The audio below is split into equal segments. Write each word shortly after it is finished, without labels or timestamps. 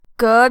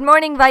Good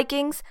morning,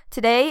 Vikings.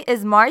 Today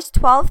is March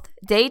 12th,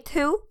 day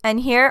 2, and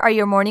here are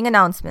your morning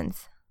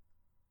announcements.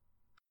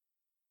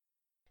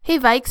 Hey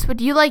Vikes, would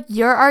you like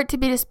your art to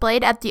be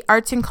displayed at the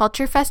Arts and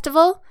Culture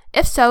Festival?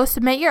 If so,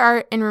 submit your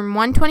art in room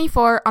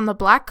 124 on the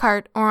black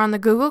cart or on the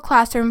Google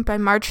Classroom by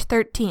March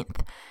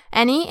 13th.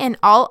 Any and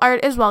all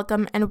art is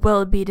welcome and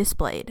will be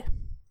displayed.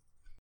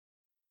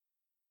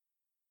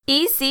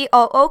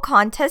 ECOO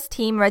contest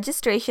team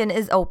registration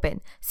is open.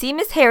 See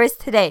Ms. Harris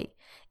today.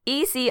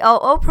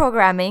 ECOO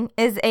programming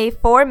is a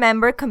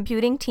 4-member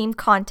computing team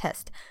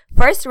contest.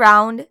 First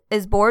round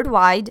is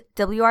board-wide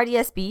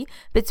WRDSB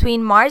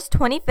between March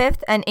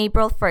 25th and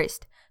April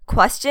 1st.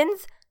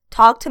 Questions?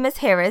 Talk to Ms.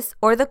 Harris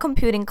or the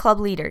computing club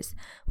leaders.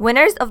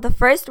 Winners of the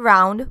first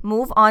round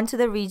move on to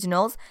the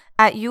regionals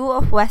at U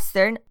of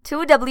Western.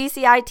 2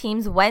 WCI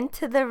teams went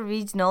to the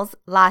regionals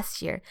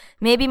last year.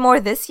 Maybe more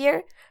this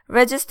year?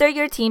 Register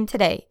your team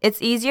today.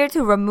 It's easier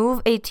to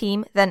remove a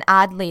team than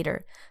add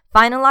later.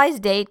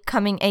 Finalized date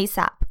coming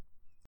ASAP.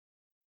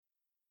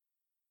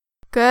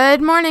 Good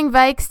morning,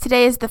 Vikes.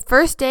 Today is the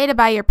first day to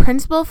buy your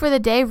Principal for the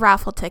Day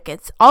raffle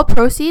tickets. All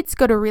proceeds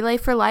go to Relay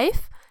for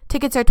Life.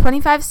 Tickets are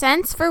 25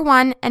 cents for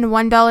 1 and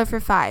 $1 for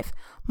 5.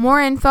 More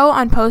info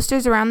on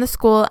posters around the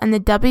school and the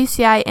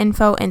WCI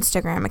Info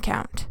Instagram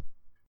account.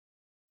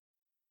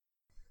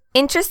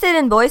 Interested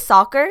in boys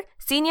soccer?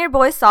 Senior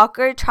Boys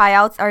Soccer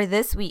Tryouts are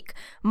this week.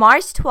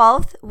 March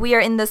 12th, we are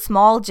in the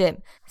small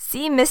gym.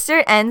 See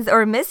Mr. Enns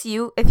or Miss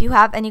U if you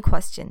have any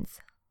questions.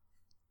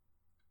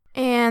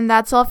 And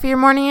that's all for your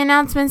morning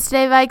announcements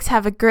today, Vikes.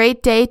 Have a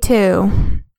great day, too.